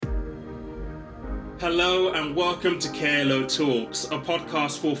Hello and welcome to KLO Talks, a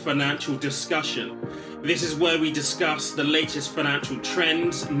podcast for financial discussion. This is where we discuss the latest financial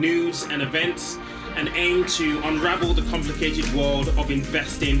trends, news and events and aim to unravel the complicated world of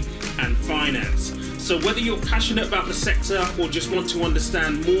investing and finance. So whether you're passionate about the sector or just want to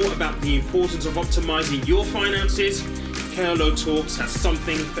understand more about the importance of optimizing your finances, KLO Talks has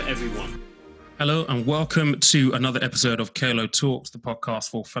something for everyone. Hello and welcome to another episode of KLO Talks, the podcast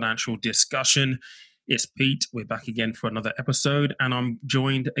for financial discussion. It's Pete. We're back again for another episode, and I'm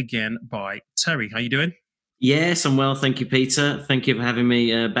joined again by Terry. How you doing? Yes, I'm well. Thank you, Peter. Thank you for having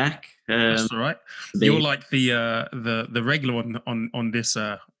me back. That's all right. You're like the regular one on this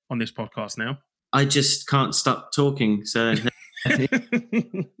podcast now. I just can't stop talking. So,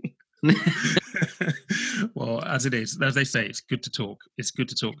 well, as they say, it's good to talk. It's good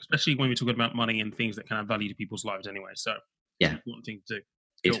to talk, especially when we're talking about money and things that can add value to people's lives anyway. So, yeah, important thing to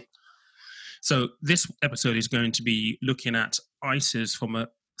do. Cool. So this episode is going to be looking at ISAs from a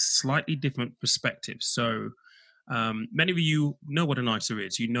slightly different perspective. So many of you know what an ISA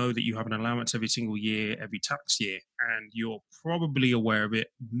is. You know that you have an allowance every single year, every tax year, and you're probably aware of it,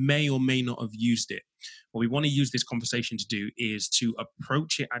 may or may not have used it. What we want to use this conversation to do is to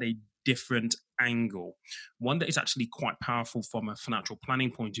approach it at a different angle, one that is actually quite powerful from a financial planning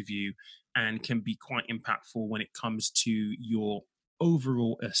point of view and can be quite impactful when it comes to your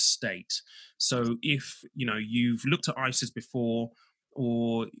overall estate. So if you've looked at ISAs before,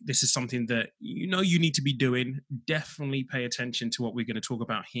 or this is something that you need to be doing, definitely pay attention to what we're going to talk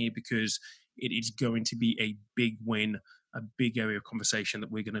about here, because it is going to be a big win, a big area of conversation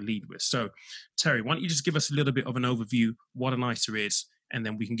that we're going to lead with. So Terry, why don't you just give us a little bit of an overview what an ISA is, and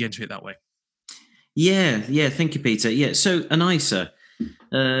then we can get into it that way. Yeah. Thank you, Peter. Yeah. So an ISA,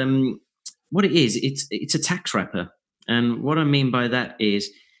 what it is, it's a tax wrapper. And what I mean by that is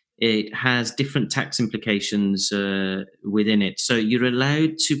it has different tax implications within it. So you're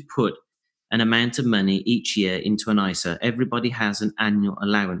allowed to put an amount of money each year into an ISA. Everybody has an annual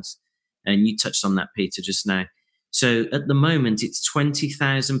allowance. And you touched on that, Peter, just now. So at the moment, it's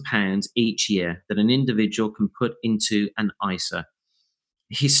 £20,000 each year that an individual can put into an ISA.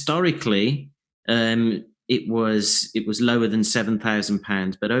 Historically, it was lower than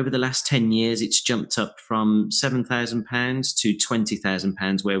 £7,000, but over the last 10 years, it's jumped up from £7,000 to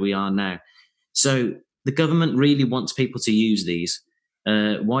 £20,000 where we are now. So the government really wants people to use these.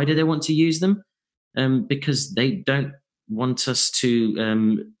 Why do they want to use them? Because they don't want us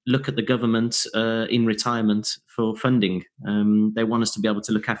to look at the government in retirement for funding. They want us to be able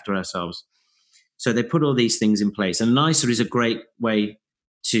to look after ourselves. So they put all these things in place. And an ISA is a great way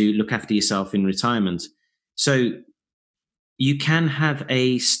to look after yourself in retirement. So you can have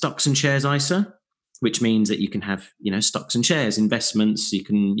a stocks and shares ISA, which means that you can have, stocks and shares investments. You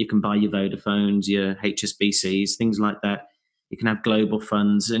can buy your Vodafones, your HSBCs, things like that. You can have global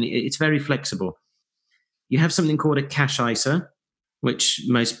funds, and it's very flexible. You have something called a cash ISA, which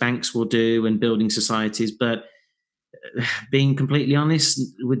most banks will do and building societies. But being completely honest,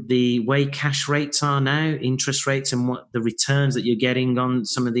 with the way cash rates are now, interest rates and what the returns that you're getting on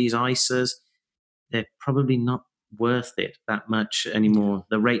some of these ISAs, they're probably not worth it that much anymore.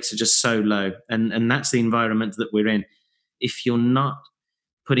 The rates are just so low. And that's the environment that we're in. If you're not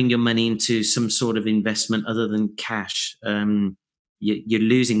putting your money into some sort of investment other than cash, you're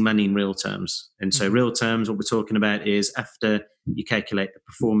losing money in real terms. And so real terms, what we're talking about is after you calculate the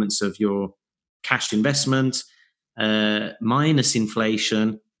performance of your cash investment, minus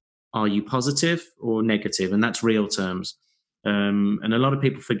inflation, are you positive or negative? And that's real terms. And a lot of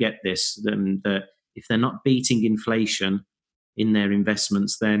people forget this, that if they're not beating inflation in their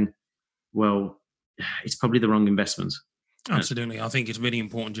investments, then, well, it's probably the wrong investment. Absolutely. I think it's really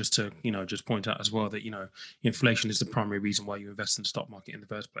important just to, just point out as well that, inflation is the primary reason why you invest in the stock market in the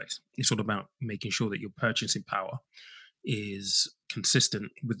first place. It's all about making sure that your purchasing power is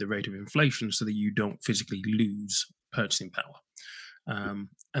consistent with the rate of inflation so that you don't physically lose purchasing power.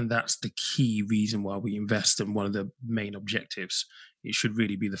 And that's the key reason why we invest, and one of the main objectives. It should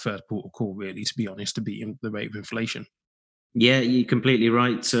really be the first port of call, really, to be honest, to beat the rate of inflation. Yeah, you're completely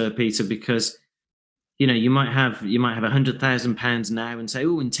right, Peter, because you might have £100,000 now and say,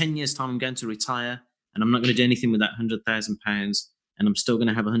 in 10 years' time I'm going to retire and I'm not going to do anything with that £100,000 and I'm still going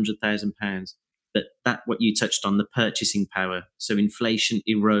to have £100,000. But that, what you touched on, the purchasing power. So inflation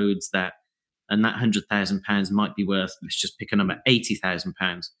erodes that. And that £100,000 might be worth, let's just pick a number,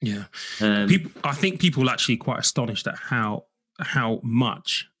 £80,000. Yeah. I think people are actually quite astonished at how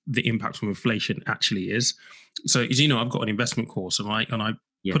much the impact from inflation actually is. So, as you know, I've got an investment course, and I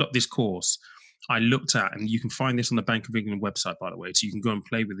put up this course. I looked at, and you can find this on the Bank of England website, by the way, so you can go and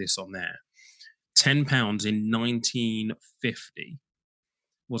play with this on there. £10 in 1950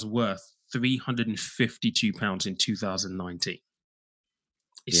 was worth £352 in 2019.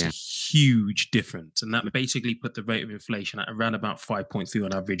 It's a huge difference. And that basically put the rate of inflation at around about 5.3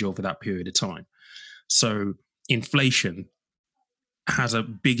 on average over that period of time. So inflation has a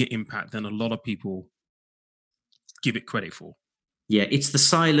bigger impact than a lot of people give it credit for. Yeah, it's the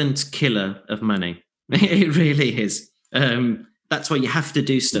silent killer of money. It really is. That's why you have to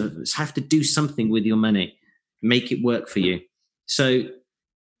do stuff. You have to do something with your money, make it work for you. So,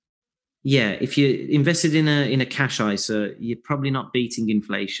 yeah, if you invested in a cash ISA, you're probably not beating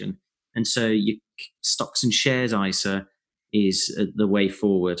inflation, and so your stocks and shares ISA is the way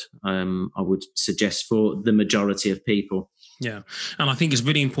forward. I would suggest for the majority of people. Yeah. And I think it's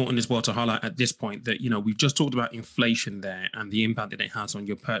really important as well to highlight at this point that, we've just talked about inflation there and the impact that it has on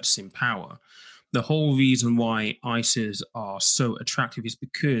your purchasing power. The whole reason why ISAs are so attractive is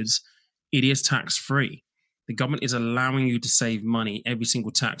because it is tax-free. The government is allowing you to save money every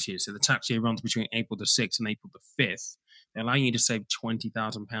single tax year. So the tax year runs between April the 6th and April the 5th. They're allowing you to save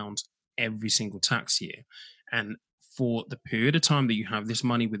 £20,000 every single tax year. And for the period of time that you have this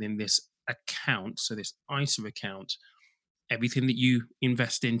money within this account, so this ISA account, everything that you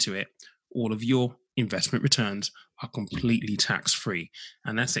invest into it, all of your investment returns are completely tax-free.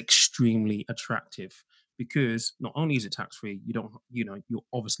 And that's extremely attractive because not only is it tax-free, you're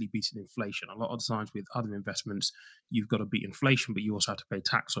obviously beating inflation. A lot of times with other investments, you've got to beat inflation, but you also have to pay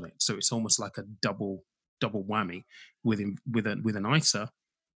tax on it. So it's almost like a double whammy with an ISA.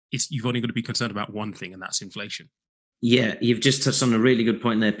 You've only got to be concerned about one thing, and that's inflation. Yeah, you've just touched on a really good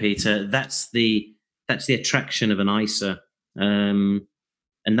point there, Peter. That's the attraction of an ISA.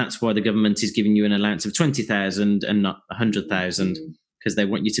 And that's why the government is giving you an allowance of 20,000 and not 100,000, because they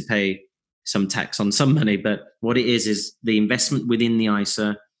want you to pay some tax on some money. But what it is the investment within the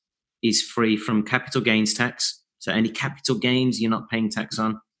ISA is free from capital gains tax. So any capital gains you're not paying tax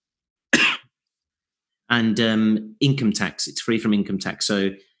on. And income tax, it's free from income tax.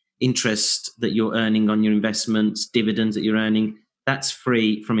 So interest that you're earning on your investments, dividends that you're earning, that's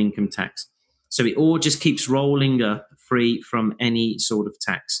free from income tax. So it all just keeps rolling up, free from any sort of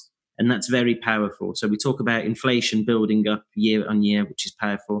tax. And that's very powerful. So we talk about inflation building up year on year, which is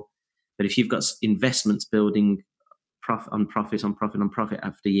powerful. But if you've got investments building profit on profit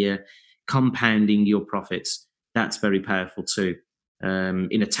after year, compounding your profits, that's very powerful too.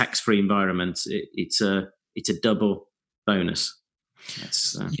 In a tax-free environment, it's a double bonus.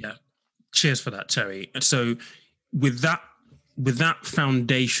 Yeah. Cheers for that, Terry. So with that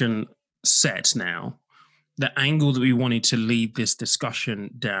foundation set now, the angle that we wanted to lead this discussion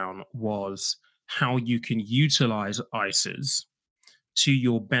down was how you can utilize ISAs to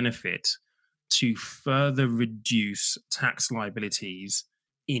your benefit to further reduce tax liabilities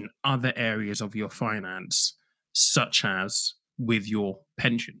in other areas of your finance, such as with your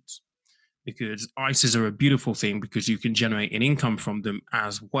pensions. Because ISAs are a beautiful thing because you can generate an income from them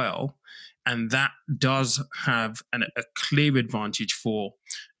as well. And that does have a clear advantage for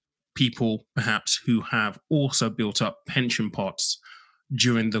people perhaps who have also built up pension pots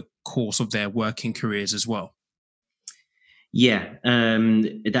during the course of their working careers as well. Yeah,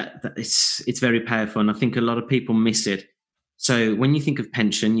 that it's very powerful, and I think a lot of people miss it. So when you think of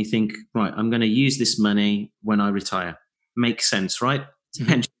pension, you think, right, I'm going to use this money when I retire. Makes sense, right? It's a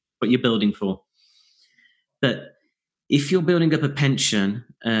pension, what you're building for. But if you're building up a pension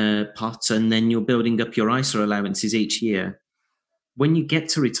pot and then you're building up your ISA allowances each year, when you get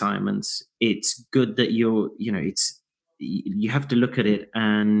to retirement, it's good that you have to look at it,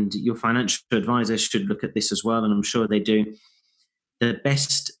 and your financial advisor should look at this as well, and I'm sure they do. The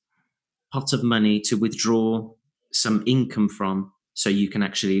best pot of money to withdraw some income from so you can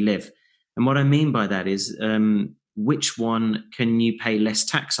actually live. And what I mean by that is which one can you pay less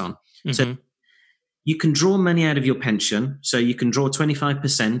tax on? Mm-hmm. So you can draw money out of your pension. So you can draw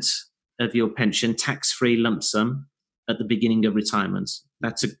 25% of your pension tax-free lump sum at the beginning of retirement.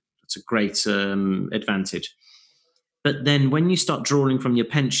 That's a great advantage. But then when you start drawing from your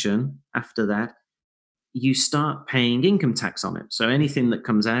pension after that, you start paying income tax on it. So anything that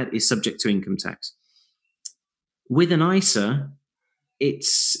comes out is subject to income tax. With an ISA,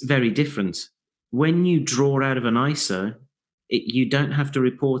 it's very different. When you draw out of an ISA, you don't have to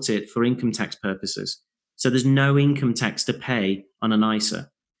report it for income tax purposes. So there's no income tax to pay on an ISA.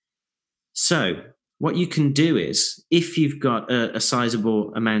 So what you can do is, if you've got a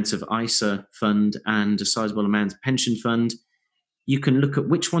sizable amount of ISA fund and a sizable amount of pension fund, you can look at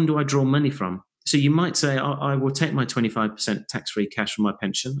which one do I draw money from. So you might say, I will take my 25% tax-free cash from my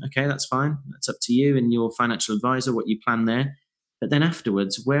pension. Okay, that's fine. That's up to you and your financial advisor, what you plan there. But then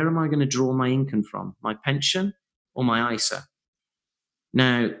afterwards, where am I going to draw my income from? My pension or my ISA?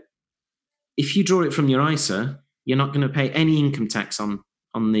 Now, if you draw it from your ISA, you're not going to pay any income tax on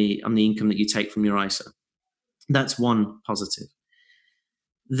the income that you take from your ISA. That's one positive.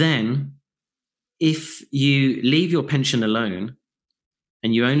 Then, if you leave your pension alone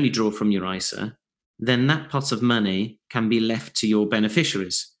and you only draw from your ISA, then that pot of money can be left to your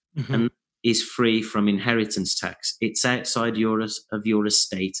beneficiaries and is free from inheritance tax. It's outside of your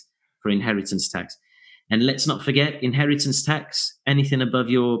estate for inheritance tax. And let's not forget, inheritance tax, anything above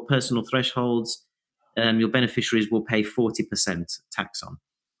your personal thresholds, your beneficiaries will pay 40% tax on.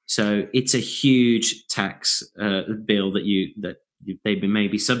 So it's a huge tax bill that they may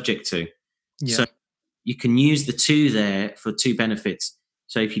be subject to. Yeah. So you can use the two there for two benefits.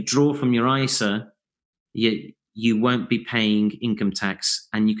 So if you draw from your ISA, you won't be paying income tax,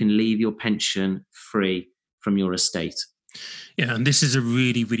 and you can leave your pension free from your estate. Yeah, and this is a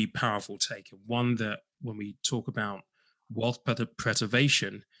really, really powerful take, and one that when we talk about wealth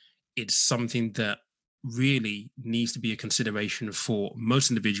preservation, it's something that really needs to be a consideration for most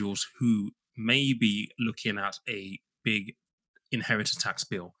individuals who may be looking at a big inheritance tax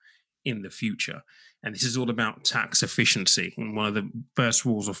bill in the future. And this is all about tax efficiency. And one of the first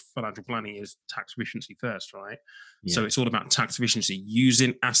rules of financial planning is tax efficiency first, right? Yeah. So it's all about tax efficiency,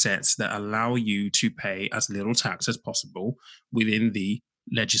 using assets that allow you to pay as little tax as possible within the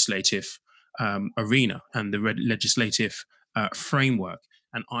legislative arena and the legislative framework.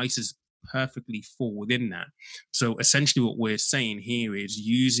 And ISAs perfectly fall within that. So essentially what we're saying here is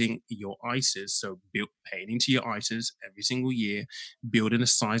using your ISAs, so paying into your ISAs every single year, building a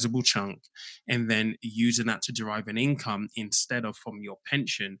sizable chunk, and then using that to derive an income instead of from your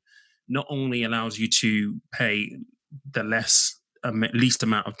pension, not only allows you to pay the least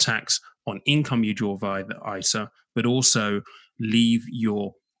amount of tax on income you draw via the ISA, but also leave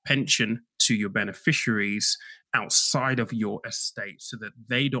your pension to your beneficiaries outside of your estate so that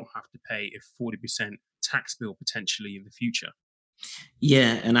they don't have to pay a 40% tax bill potentially in the future.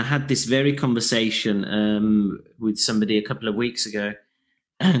 Yeah, and I had this very conversation with somebody a couple of weeks ago,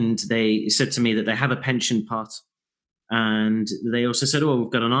 and they said to me that they have a pension pot, and they also said, oh,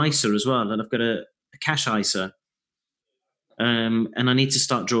 we've got an ISA as well, and I've got a cash ISA, and I need to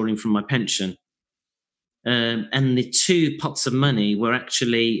start drawing from my pension. And the two pots of money were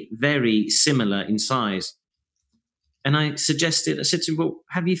actually very similar in size. And I said to him, well,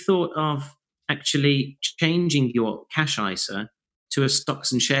 have you thought of actually changing your cash ISA to a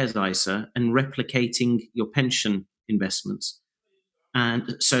stocks and shares ISA and replicating your pension investments?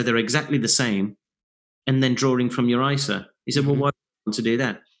 And so they're exactly the same, and then drawing from your ISA. He said, well, why do you want to do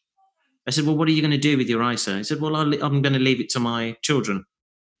that? I said, well, what are you going to do with your ISA? He said, well, I'm going to leave it to my children.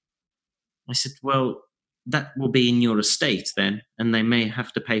 I said, well, that will be in your estate then, and they may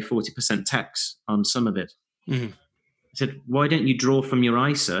have to pay 40% tax on some of it. Mm-hmm. I said, why don't you draw from your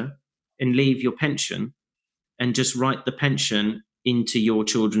ISA and leave your pension and just write the pension into your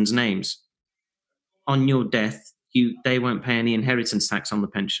children's names? On your death, they won't pay any inheritance tax on the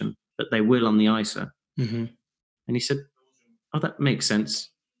pension, but they will on the ISA. Mm-hmm. And he said, oh, that makes sense.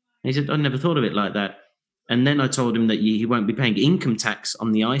 And he said, I never thought of it like that. And then I told him that he won't be paying income tax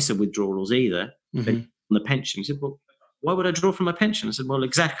on the ISA withdrawals either, but on the pension. He said, well, why would I draw from my pension? I said, well,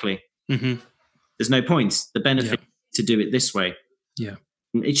 exactly. Mm-hmm. There's no point. The benefit to do it this way. Yeah.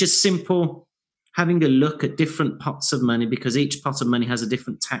 It's just simple, having a look at different pots of money, because each pot of money has a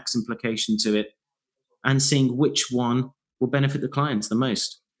different tax implication to it, and seeing which one will benefit the clients the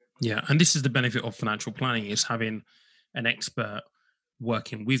most. Yeah. And this is the benefit of financial planning, is having an expert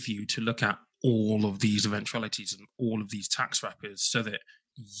working with you to look at all of these eventualities and all of these tax wrappers so that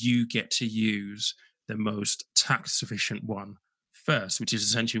you get to use the most tax efficient one first, which is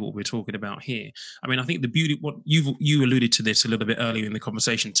essentially what we're talking about here. I mean, I think the beauty, what you alluded to this a little bit earlier in the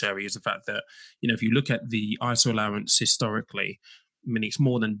conversation, Terry, is the fact that, if you look at the ISA allowance historically, I mean, it's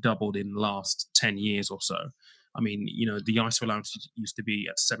more than doubled in the last 10 years or so. I mean, the ISA allowance used to be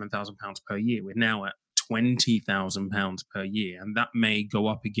at £7,000 per year. We're now at £20,000 per year, and that may go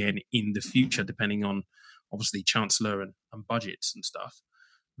up again in the future depending on obviously chancellor and budgets and stuff.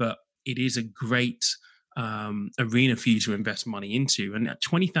 But it is a great arena for you to invest money into. And at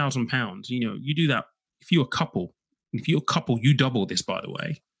 £20,000, you do that. If you're a couple, you double this, by the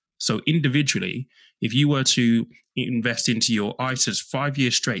way. So individually, if you were to invest into your ISAs 5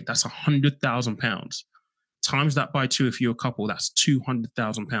 years straight, that's £100,000. Times that by two if you're a couple, that's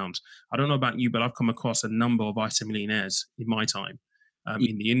 £200,000. I don't know about you, but I've come across a number of ISA millionaires in my time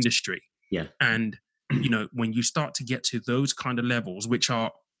in the industry. Yeah. And, when you start to get to those kind of levels, which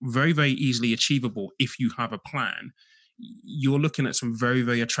are very, very easily achievable if you have a plan, you're looking at some very,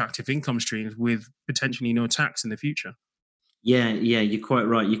 very attractive income streams with potentially no tax in the future. Yeah, you're quite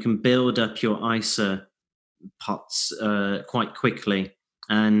right. You can build up your ISA pots quite quickly.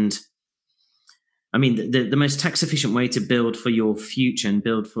 And I mean, the most tax efficient way to build for your future and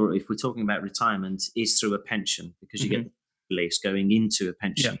build for, if we're talking about retirement, is through a pension, because you get the release going into a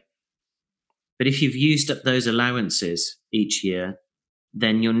pension. Yeah. But if you've used up those allowances each year,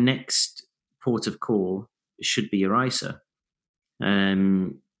 then your next port of call should be your ISA.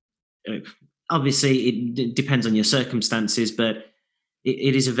 Obviously, it depends on your circumstances, but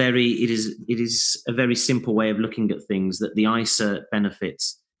it is a very simple way of looking at things, that the ISA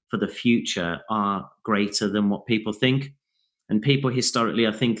benefits for the future are greater than what people think. And people historically,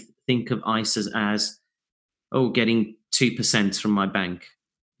 I think of ISAs as, getting 2% from my bank,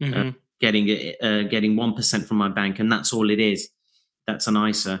 getting 1% from my bank, and that's all it is. That's an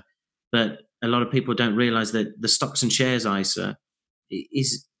ISA. But a lot of people don't realize that the stocks and shares ISA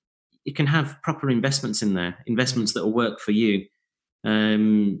it can have proper investments in there, investments that will work for you.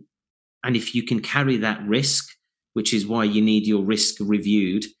 And if you can carry that risk, which is why you need your risk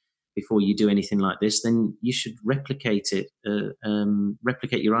reviewed before you do anything like this, then you should replicate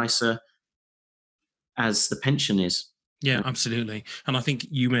your ISA as the pension is. Yeah, absolutely. And I think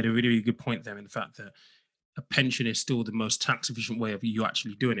you made a really, really good point there in the fact that a pension is still the most tax efficient way of you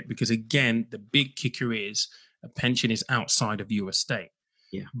actually doing it. Because again, the big kicker is a pension is outside of your estate.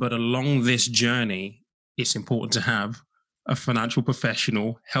 Yeah. But along this journey, it's important to have a financial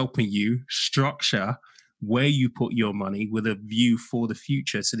professional helping you structure where you put your money with a view for the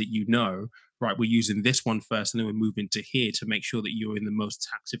future, so that you know, right, we're using this one first and then we're moving to here, to make sure that you're in the most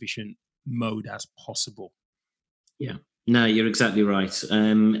tax efficient mode as possible. Yeah, no, you're exactly right.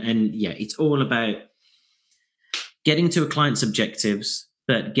 And yeah, it's all about getting to a client's objectives,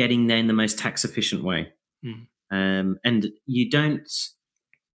 but getting there in the most tax efficient way. And you don't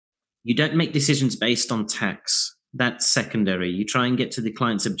make decisions based on tax. That's secondary. You try and get to the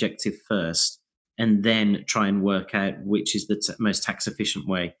client's objective first, and then try and work out which is the most tax efficient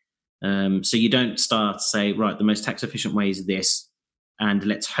way. So you don't start, say, right, the most tax efficient way is this, and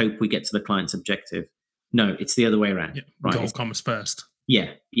let's hope we get to the client's objective. No, it's the other way around. Yeah, right? Goal comes first.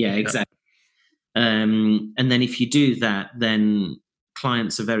 Yeah, exactly. And then if you do that, then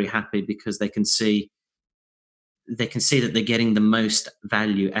clients are very happy, because they can see that they're getting the most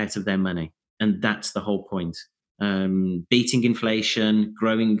value out of their money. And that's the whole point. Beating inflation,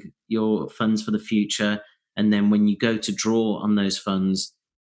 growing your funds for the future. And then when you go to draw on those funds,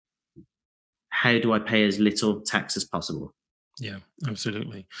 how do I pay as little tax as possible? Yeah,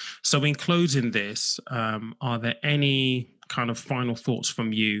 absolutely. So in closing this, are there any kind of final thoughts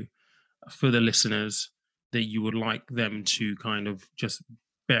from you for the listeners that you would like them to kind of just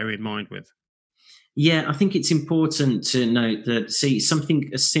bear in mind with? Yeah, I think it's important to note that, see, something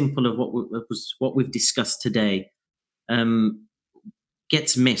as simple as what we've discussed today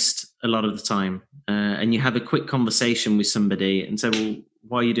gets missed a lot of the time. And you have a quick conversation with somebody and say, well,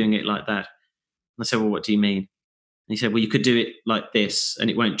 why are you doing it like that? And I say, well, what do you mean? And he said, well, you could do it like this and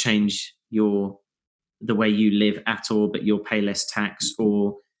it won't change the way you live at all, but you'll pay less tax,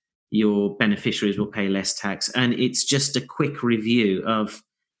 or your beneficiaries will pay less tax. And it's just a quick review of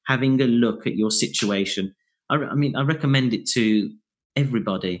having a look at your situation. I recommend it to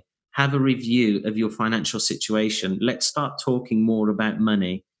everybody. Have a review of your financial situation. Let's start talking more about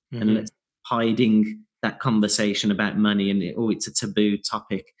money, and let's hiding that conversation about money and it's a taboo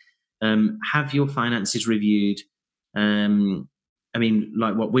topic. Have your finances reviewed.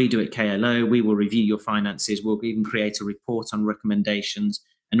 Like what we do at KLO, we will review your finances. We'll even create a report on recommendations,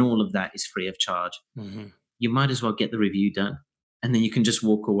 and all of that is free of charge. You might as well get the review done. And then you can just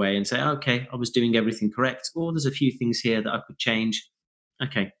walk away and say, okay, I was doing everything correct, or there's a few things here that I could change.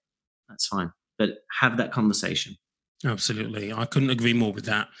 Okay, that's fine. But have that conversation. Absolutely. I couldn't agree more with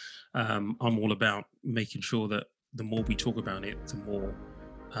that. I'm all about making sure that the more we talk about it, the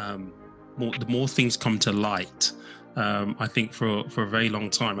more things come to light. I think for a very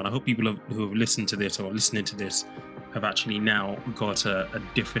long time, and I hope people who have listened to this or are listening to this have actually now got a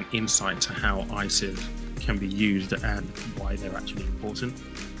different insight to how ISAs can be used and why they're actually important.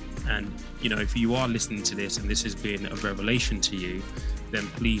 And if you are listening to this and this has been a revelation to you, then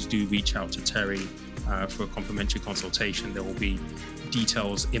please do reach out to Terry for a complimentary consultation. There will be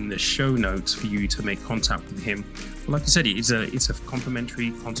details in the show notes for you to make contact with him. But like I said, it's a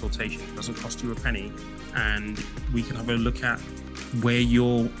complimentary consultation. It doesn't cost you a penny, and we can have a look at where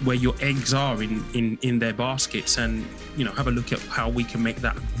your eggs are in their baskets, and have a look at how we can make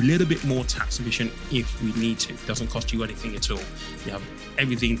that a little bit more tax efficient if we need to. It doesn't cost you anything at all. You have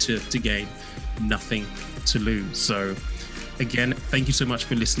everything to gain. nothing to lose. So again, thank you so much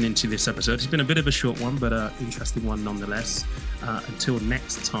for listening to this episode. It's been a bit of a short one, but an interesting one nonetheless. Until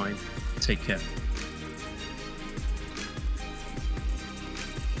next time, take care.